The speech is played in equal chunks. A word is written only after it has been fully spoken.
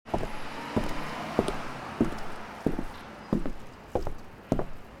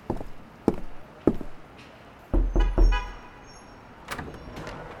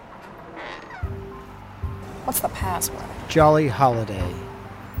possible. Jolly holiday.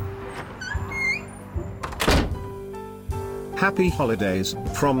 Happy holidays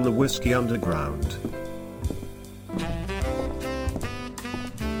from the Whiskey Underground.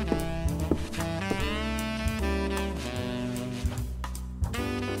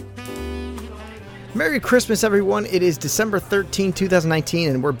 Merry Christmas, everyone. It is December 13, 2019,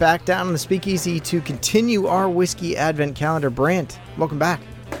 and we're back down in the Speakeasy to continue our Whiskey Advent Calendar. Brant, welcome back.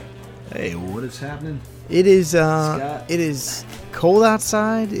 Hey, what is happening? It is cold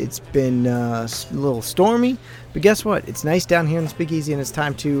outside. It's been a little stormy, but guess what? It's nice down here in the Speakeasy, and it's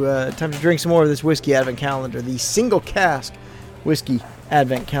time to drink some more of this Whiskey Advent Calendar, the single cask Whiskey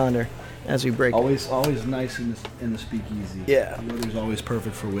Advent Calendar. As we break, always nice in the Speakeasy. Yeah, the weather's always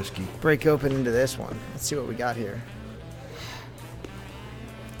perfect for whiskey. Break open into this one. Let's see what we got here.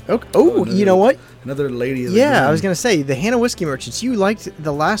 Oh, you know what? Another Lady of the Glen. Glen. I was gonna say the Hannah Whiskey Merchants. You liked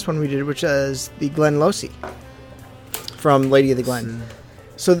the last one we did, which was the Glenlossie from Lady of the Glen.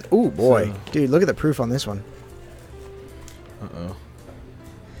 Dude, look at the proof on this one. Uh-oh.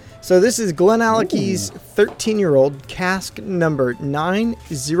 So this is Glenallechy's 13-year-old cask number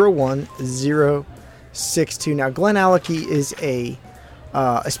 901062. Now Glenallachy is a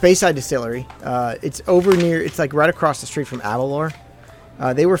Speyside distillery. It's like right across the street from Aberlour.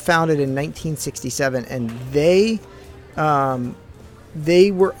 They were founded in 1967, and they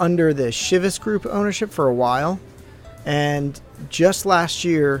were under the Chivas Group ownership for a while. And just last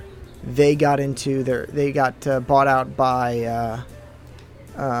year, they got bought out by.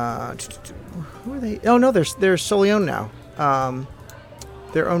 Who are they? Oh no, they're solely owned now.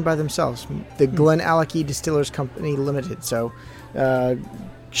 They're owned by themselves. The Glenallachy Distillers Company Limited. So,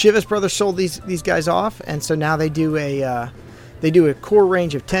 Chivas Brothers sold these guys off, and so now they do a core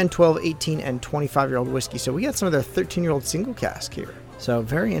range of 10, 12, 18, and 25-year-old whiskey. So we got some of their 13-year-old single cask here. So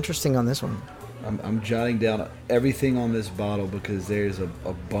very interesting on this one. I'm jotting down everything on this bottle because there's a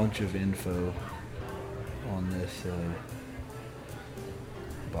bunch of info on this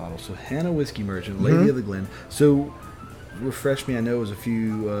bottle. So Hannah Whiskey Merchant, Lady of the Glen. So refresh me. I know it was a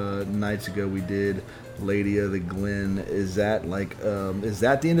few nights ago we did Lady of the Glen. Is that is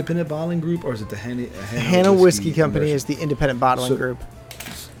that the independent bottling group, or is it the Hannah Whiskey Company is the independent bottling group.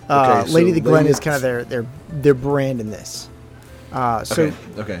 Lady of the Glen is kind of their brand in this. Okay,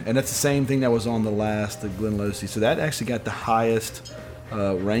 and that's the same thing that was on the Glenlossie. So that actually got the highest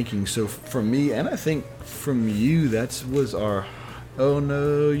ranking. So from me, and I think from you, that was our. Oh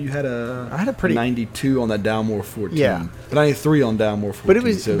no, I had a pretty 92 on that Dalmore 14. Yeah, 93 on Dalmore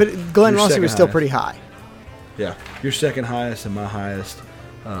 14. But Glenlossie was still pretty high. Yeah, your second highest and my highest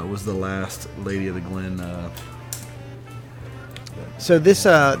was the last Lady of the Glen. So this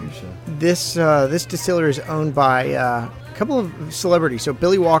distillery is owned by a couple of celebrities. So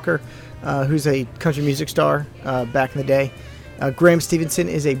Billy Walker, who's a country music star back in the day. Graham Stevenson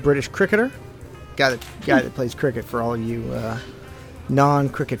is a British cricketer, guy that plays cricket for all of you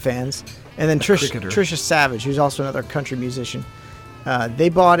non-cricket fans. And then Trisha Savage, who's also another country musician. They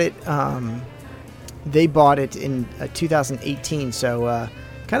bought it in 2018. So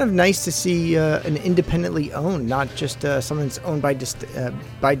kind of nice to see an independently owned, not just something that's owned by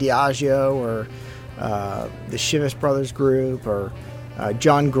Diageo or the Chivas Brothers Group or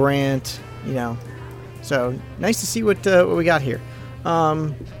John Grant. So nice to see what we got here.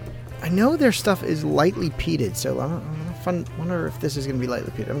 I know their stuff is lightly peated, so I wonder if this is going to be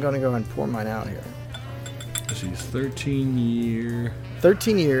lightly peated. I'm going to go and pour mine out here. She's 13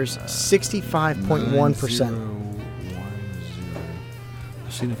 years, 65.1%.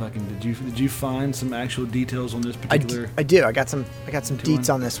 Seeing if I can. Did you find some actual details on this particular? I do. I got some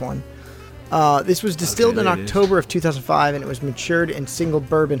deets on this one. This was distilled in October of 2005, and it was matured in single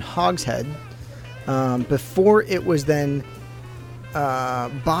bourbon hogshead. Before it was then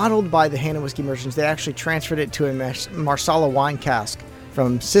bottled by the Hannah Whiskey Merchants, they actually transferred it to a Marsala wine cask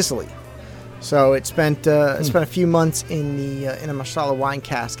from Sicily. So it spent a few months in a Marsala wine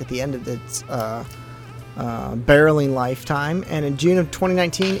cask at the end of its barreling lifetime, and in June of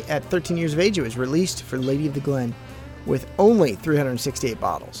 2019, at 13 years of age, it was released for Lady of the Glen with only 368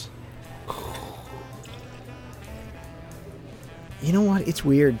 bottles. You know what? It's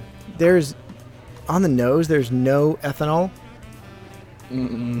weird. On the nose, there's no ethanol.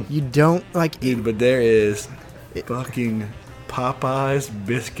 Mm-mm. You don't Dude, but there is fucking Popeyes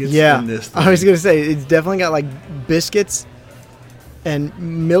biscuits in this thing. I was gonna say it's definitely got like biscuits and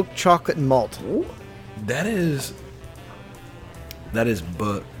milk chocolate and malt. That is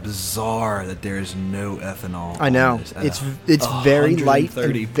bizarre that there is no ethanol. I know. It's very light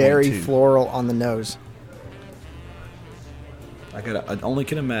and very floral on the nose. I only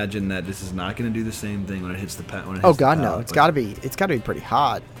can imagine that this is not going to do the same thing when it hits the when it hits Oh the God, no! palate, It's got to be pretty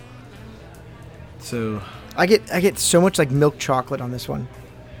hot. So I get so much like milk chocolate on this one.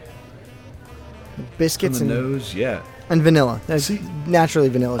 Biscuits from the and nose, yeah, and vanilla. There's See- naturally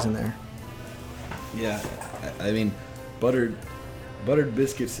vanilla's in there. yeah. I mean, buttered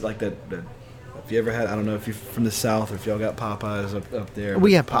biscuits like that. If you ever had, I don't know if you're from the South or if y'all got Popeyes up there.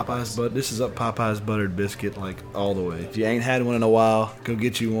 We but have Popeyes. but this is a Popeyes buttered biscuit like all the way. If you ain't had one in a while, go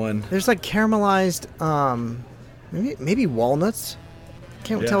get you one. There's like caramelized, maybe walnuts.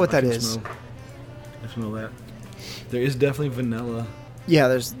 Can't tell what that is. I smell that. There is definitely vanilla. Yeah,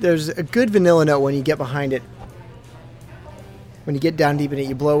 there's a good vanilla note when you get behind it. When you get down deep in it,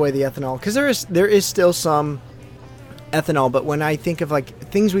 you blow away the ethanol because there is still some ethanol. But when I think of like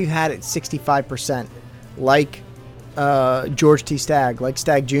things we've had at 65%, like George T. Stagg, like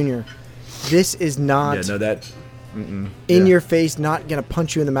Stagg Jr., this is not Yeah, no, that. in your face, not gonna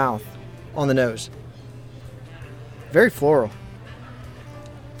punch you in the mouth, on the nose. Very floral.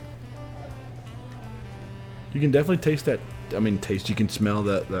 You can definitely taste that. I mean, you can smell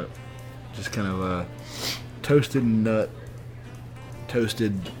that just kind of toasted nut,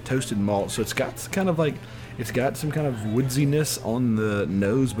 toasted malt. So it's got kind of like it's got some kind of woodsiness on the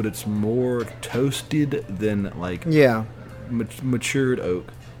nose, but it's more toasted than like Yeah. matured oak.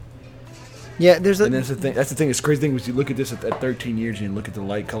 Yeah, there's a. And that's the thing. That's the thing. It's crazy thing was you look at this at 13 years and you look at the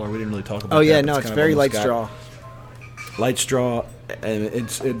light color. We didn't really talk about. Oh yeah, that, no, but it's kind of very almost light got straw. Light straw, and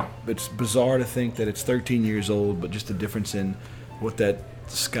it's bizarre to think that it's 13 years old, but just the difference in what that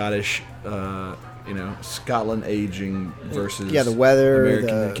Scottish, Scotland aging versus Yeah, the weather, American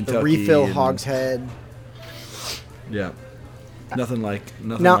and the Kentucky refill and- hogshead. Yeah, nothing like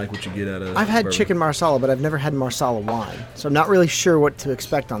Now, what you get out of. I've had bourbon. chicken marsala, but I've never had marsala wine, so I'm not really sure what to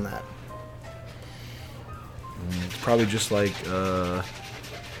expect on that. It's probably just like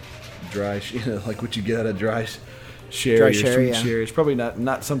dry, like what you get out of dry sherry Dry or sherry, sweet yeah. sherry. It's probably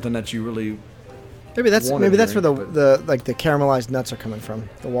not something that you really. Maybe that's wanna where drink, the caramelized nuts are coming from,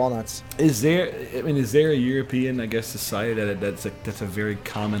 the walnuts. Is there a European, I guess, society that's a very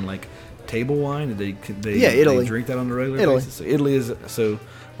common like table wine? They Italy. They drink that on a regular Italy. basis. So Italy is so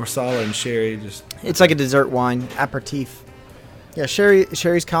marsala and sherry just. It's like a dessert wine, aperitif. Yeah,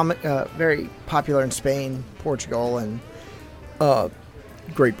 sherry's common, very popular in Spain, Portugal, and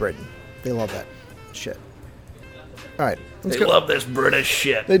Great Britain. They love that shit. All right, let's go. love this British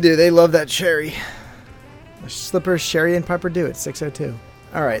shit. They do. They love that sherry. Slippers, Sherry, and Piper do it. 602.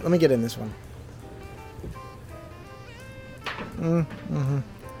 All right, let me get in this one.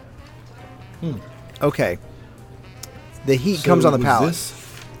 Okay. The heat comes on the with palate.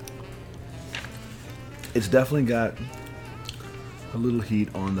 It's definitely got a little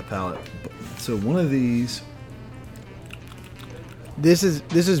heat on the palate. So one of these. This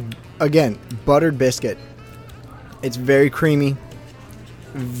is again buttered biscuit. It's very creamy,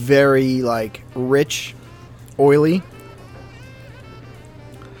 very like rich, oily.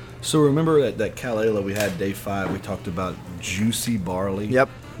 So remember that Kalela we had day 5. We talked about juicy barley. Yep.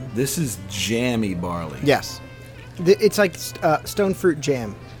 This is jammy barley. Yes. It's like stone fruit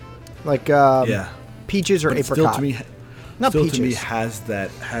jam, like Yeah. peaches or But it apricot. still to me, Not still to me peaches. has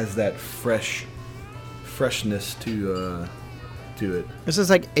that freshness to it. This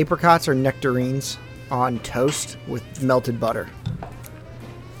is like apricots or nectarines on toast with melted butter.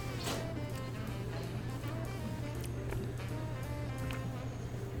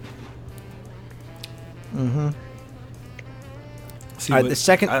 See, All right, but the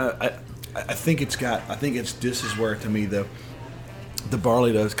second- I think it's got. I think it's this is where to me the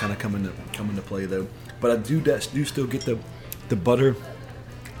barley does kind of come into play though. But I do still get the butter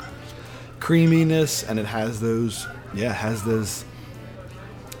creaminess, and it has those. Yeah, it has those.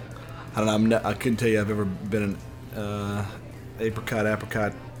 I don't know. I couldn't tell you I've ever been an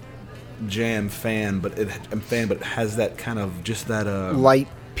apricot jam fan, but it has that kind of just that Light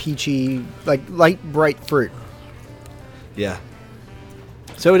peachy, like light bright fruit. yeah.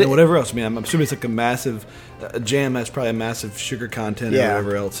 So it And whatever else, man. I'm assuming it's like a massive jam has probably a massive sugar content Yeah. or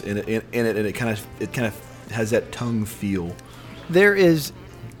whatever else in it, and it kind of has that tongue feel. there is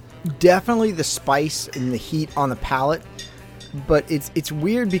definitely the spice and the heat on the palate, but it's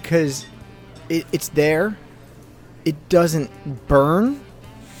weird because it's there. It doesn't burn,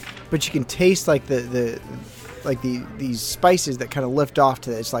 but you can taste like these spices that kind of lift off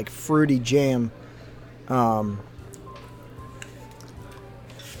to it's like fruity jam,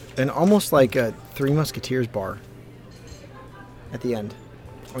 and almost like a Three Musketeers bar at the end,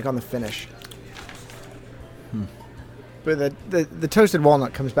 like on the finish. But the toasted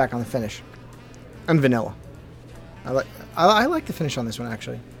walnut comes back on the finish, and vanilla. I like the finish on this one,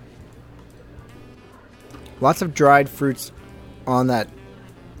 actually. Lots of dried fruits on that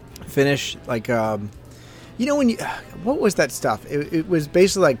finish. Like, you know, what was that stuff? It was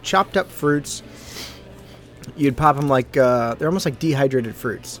basically like chopped up fruits. You'd pop them like, they're almost like dehydrated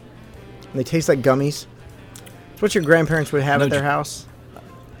fruits. And they taste like gummies. It's what your grandparents would have at their house.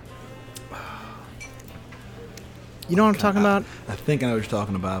 You know what I'm talking about? I think I know what you're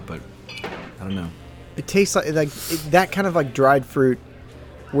talking about, but I don't know. It tastes like that kind of like dried fruit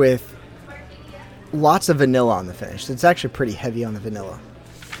with lots of vanilla on the finish. It's actually pretty heavy on the vanilla.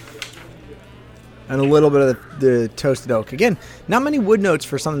 And a little bit of the toasted oak. Again, not many wood notes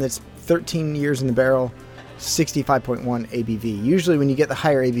for something that's 13 years in the barrel, 65.1 ABV. Usually when you get the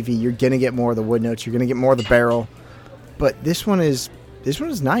higher ABV, you're going to get more of the wood notes. You're going to get more of the barrel. But this one is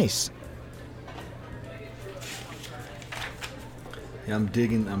nice. Yeah, I'm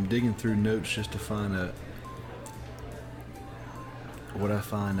digging through notes just to find what I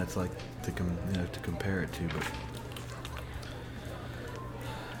find that's like to compare it to, but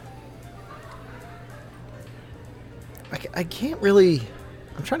I can't really.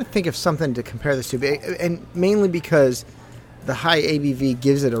 I'm trying to think of something to compare this to, and mainly because the high ABV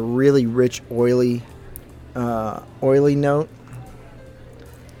gives it a really rich, oily note.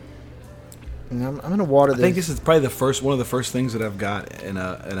 And I'm gonna water this. I think this is probably one of the first things that I've got in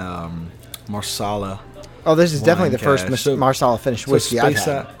a Marsala. Oh, this is definitely the first So- Marsala finished whiskey I've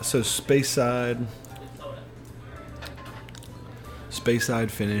had. So Speyside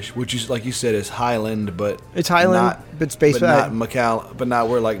finish, which is like you said is Highland, but It's Highland, but Speyside. but not Macallan, but not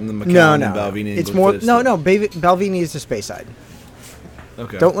where like the Macallan and Balvenie. It's more Balvenie is the Speyside.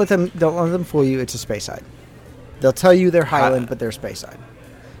 Okay. Don't let them fool you. It's a Speyside. They'll tell you they're Highland, but they're Speyside.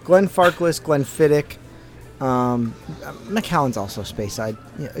 Glenfarclas, Glenfiddich, Macallan's also Speyside.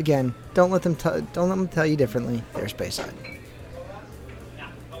 Yeah, again, don't let them tell you differently. They're Speyside.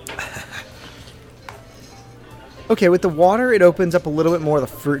 Okay, with the water, it opens up a little bit more of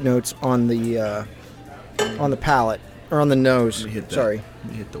the fruit notes on the palate or on the nose. Sorry.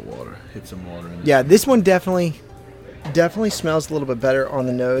 Let me hit the water. Hit some water. Yeah, this one definitely smells a little bit better on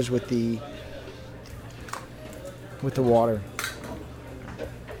the nose with the water.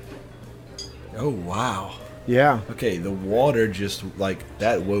 Oh wow. Yeah. Okay, the water just like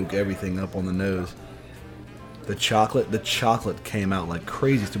that woke everything up on the nose. The chocolate came out like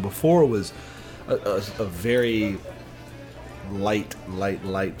crazy. So before it was a very light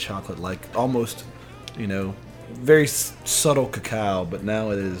chocolate, like almost, very subtle cacao. But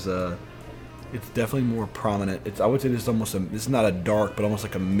now it is, it's definitely more prominent. I would say this is almost it's not a dark, but almost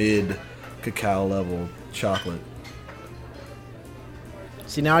like a mid cacao level chocolate.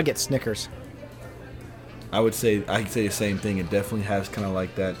 See, now I get Snickers. I could say the same thing. It definitely has kind of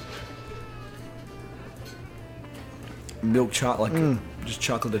like that milk chocolate, just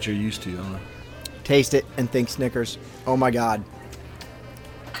chocolate that you're used to. I don't know. Taste it and think Snickers. Oh my God.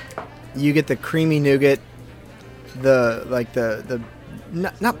 You get the creamy nougat, the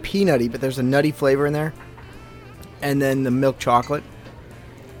not peanutty, but there's a nutty flavor in there, and then the milk chocolate.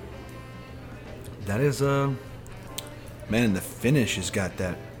 That is man, and the finish has got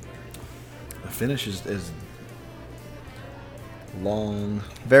that. The finish is long.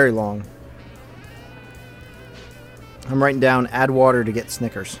 Very long. I'm writing down add water to get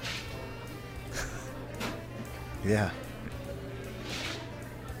Snickers. Yeah.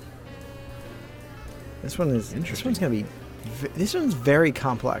 This one is. Interesting. This one's gonna be. This one's very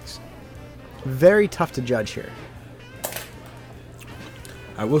complex. Very tough to judge here.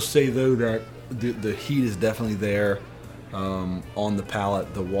 I will say though that the heat is definitely there on the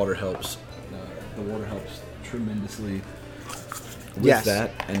palate. The water helps. The water helps tremendously with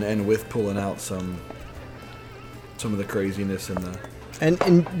that, and with pulling out some of the craziness in the.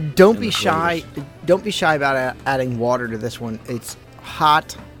 And don't be shy. Don't be shy about adding water to this one. It's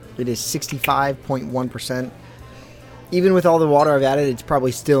hot. It is 65.1%. Even with all the water I've added, it's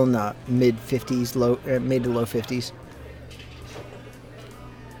probably still in the mid to low 50s.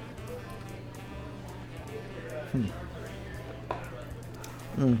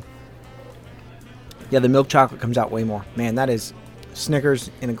 Yeah, the milk chocolate comes out way more. Man, that is Snickers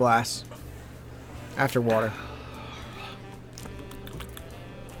in a glass after water.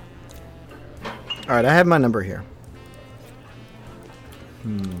 All right, I have my number here.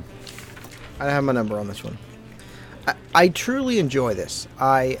 I have my number on this one. I truly enjoy this.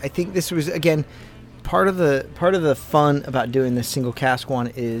 I think this was, again, part of the fun about doing this single cask one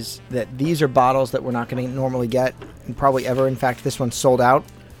is that these are bottles that we're not going to normally get, and probably ever. In fact, this one's sold out.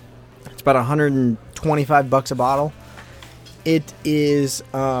 It's about $125 a bottle. It is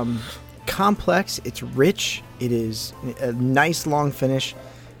kind complex. It's rich. It is a nice long finish.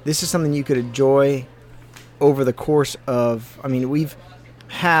 This is something you could enjoy over the course of. I mean, we've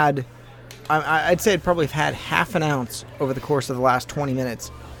had. I'd say I'd probably have had half an ounce over the course of the last 20 minutes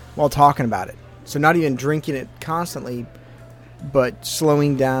while talking about it. So not even drinking it constantly, but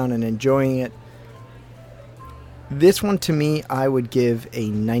slowing down and enjoying it. This one, to me, I would give a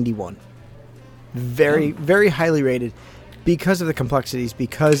 91. Very, very highly rated because of the complexities,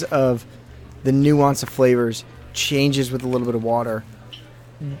 because of the nuance of flavors, changes with a little bit of water.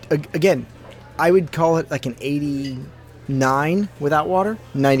 Again, I would call it like an 89 without water,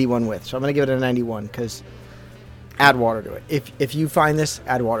 91 with. So I'm going to give it a 91 because add water to it. If you find this,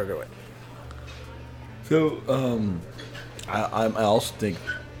 add water to it. So I also think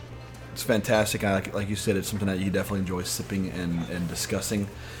it's fantastic. Like you said, it's something that you definitely enjoy sipping and discussing.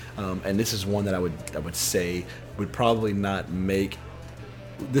 And this is one that I would say would probably not make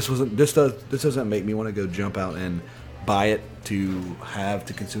this doesn't make me want to go jump out and buy it to have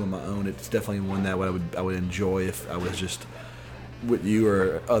to consume on my own. It's definitely one that I would enjoy if I was just with you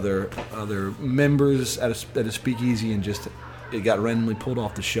or other members at a speakeasy and just it got randomly pulled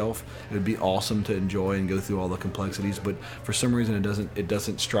off the shelf. It would be awesome to enjoy and go through all the complexities, but for some reason it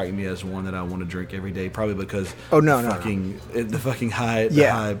doesn't strike me as one that I want to drink every day. Probably because the fucking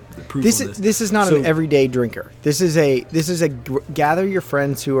high proof. This is not an everyday drinker. This is a gather your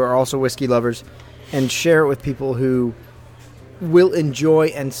friends who are also whiskey lovers and share it with people who will enjoy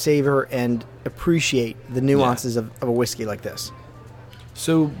and savor and appreciate the nuances of a whiskey like this.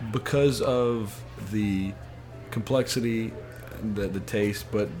 So because of the complexity, the taste,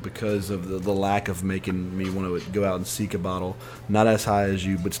 but because of the lack of making me want to go out and seek a bottle, not as high as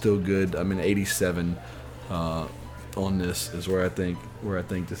you, but still good. I mean, 87 on this is where I think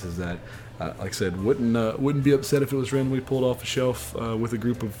this is at. Like I said, wouldn't be upset if it was randomly pulled off a shelf with a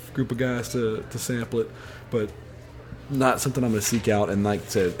group of guys to sample it, but not something I'm going to seek out. And like I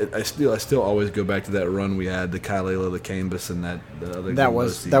said, I still always go back to that run we had, the Kailua, the Cambus, and the other. That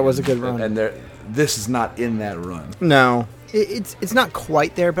was a good run. And this is not in that run. No, it's not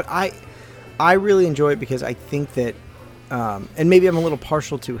quite there, but I really enjoy it because I think that, and maybe I'm a little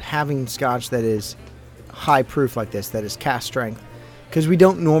partial to having Scotch that is high proof like this, that is cask strength, because we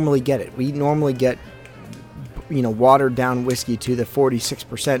don't normally get it. We normally get, watered down whiskey to the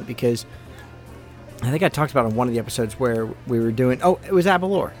 46% because. I think I talked about on one of the episodes where we were doing... Oh, it was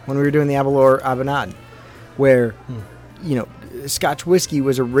Aberlour. When we were doing the Aberlour Abenad, where, Scotch whiskey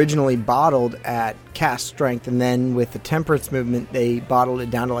was originally bottled at cask strength, and then with the temperance movement, they bottled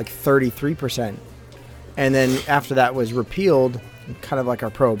it down to like 33%. And then after that was repealed, kind of like our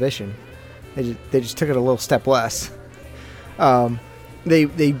prohibition, they just took it a little step less.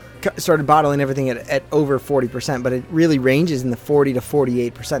 They started bottling everything at over 40%, but it really ranges in the 40 to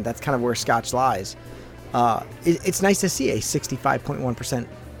 48%. That's kind of where Scotch lies. It's nice to see a 65.1%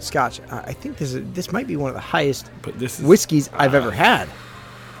 Scotch. I think this might be one of the highest whiskeys I've ever had.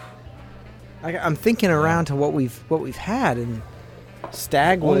 I'm thinking around to what we've had, and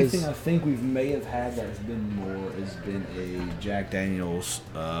Stag was. The only thing I think we may have had that has been more has been a Jack Daniel's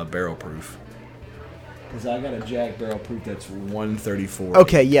barrel proof. Because I got a Jack barrel proof that's 134.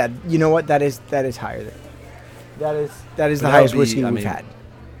 Okay, yeah, you know what? That is higher than that is the highest whiskey we've had.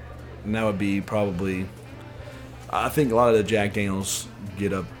 And that would be probably. I think a lot of the Jack Daniels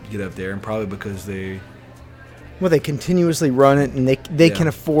get up there, and probably because they continuously run it, and they can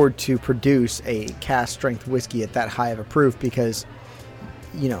afford to produce a cask strength whiskey at that high of a proof because,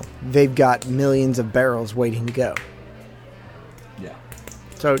 they've got millions of barrels waiting to go. Yeah.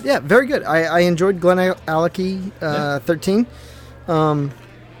 So yeah, very good. I enjoyed GlenAllachie 13.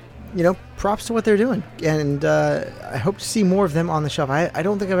 Props to what they're doing, and I hope to see more of them on the shelf. I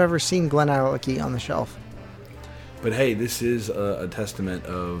don't think I've ever seen GlenAllachie on the shelf. But hey, this is a testament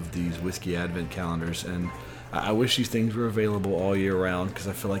of these whiskey advent calendars, and I wish these things were available all year round because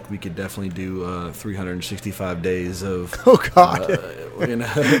I feel like we could definitely do 365 days of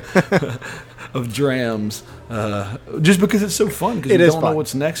of drams, just because it's so fun because you don't know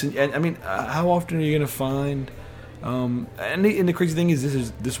what's next. And I mean, how often are you going to find? And the crazy thing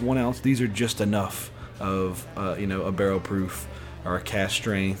is, this 1 ounce. These are just enough of a barrel proof or a cask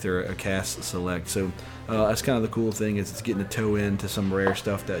strength or a cask select. So that's kind of the cool thing is it's getting a toe into some rare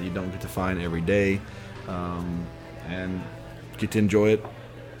stuff that you don't get to find every day, and get to enjoy it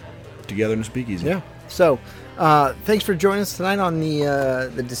together in a speakeasy. Yeah. So thanks for joining us tonight on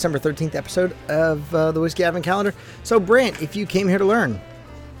the December 13th episode of the Whiskey Advent Calendar. So Brant, if you came here to learn,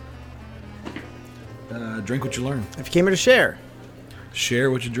 drink what you learn. If you came here to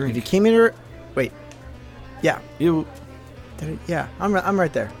share what you drink. If you came here to... Wait. Yeah. You... Yeah, I'm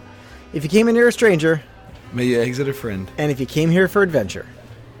right there. If you came in here a stranger, may you exit a friend. and if you came here for adventure,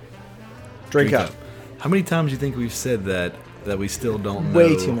 drink up. How many times do you think we've said that we still don't know?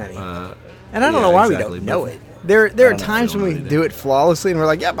 Way too many. And I don't know why we don't know it. There are times when we do it flawlessly and we're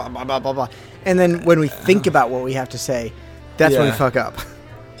like, yeah, blah, blah, blah, blah, blah. And then when we think about what we have to say, that's when we fuck up.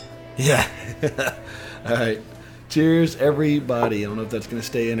 Yeah. All right. Cheers, everybody. I don't know if that's going to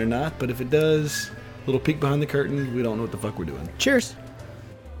stay in or not, but if it does, little peek behind the curtain, we don't know what the fuck we're doing. Cheers.